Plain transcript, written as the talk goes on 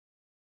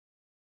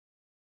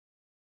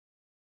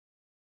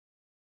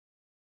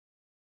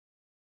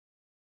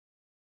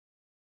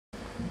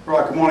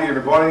Right, good morning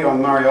everybody.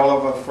 I'm Murray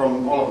Oliver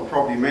from Oliver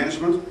Property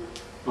Management.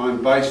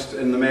 I'm based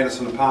in the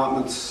Madison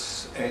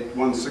Apartments at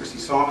 160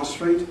 Simon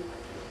Street,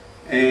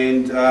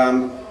 and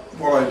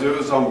what I do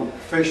is I'm a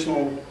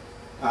professional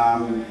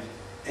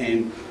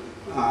and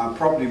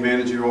property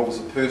manager who offers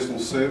a personal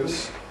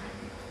service.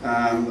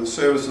 The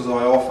services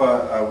I offer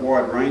are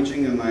wide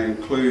ranging, and they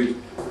include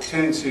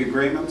tenancy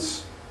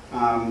agreements,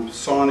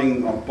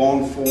 signing of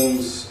bond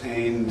forms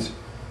and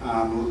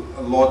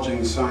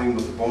lodging same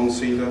with the bond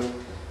centre,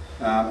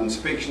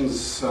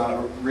 inspections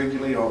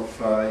regularly of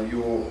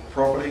your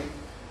property.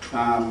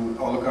 I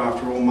look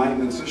after all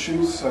maintenance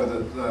issues so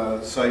that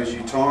it saves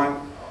you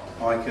time.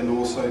 I can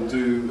also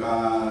do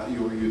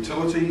your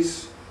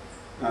utilities.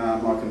 I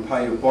can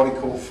pay your body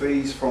call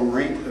fees from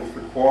rent if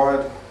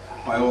required.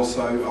 I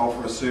also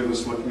offer a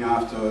service looking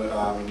after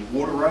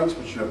water rates,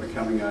 which are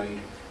becoming a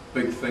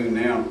big thing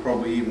now, and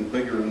probably even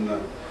bigger in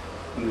the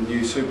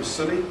new super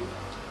city.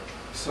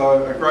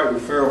 So a great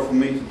referral for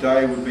me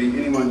today would be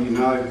anyone you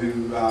know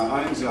who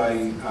owns a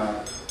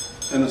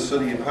inner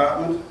city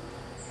apartment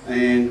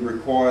and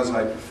requires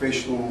a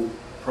professional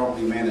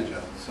property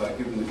manager. So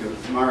give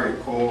Murray a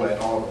call at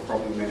Oliver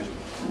Property Management.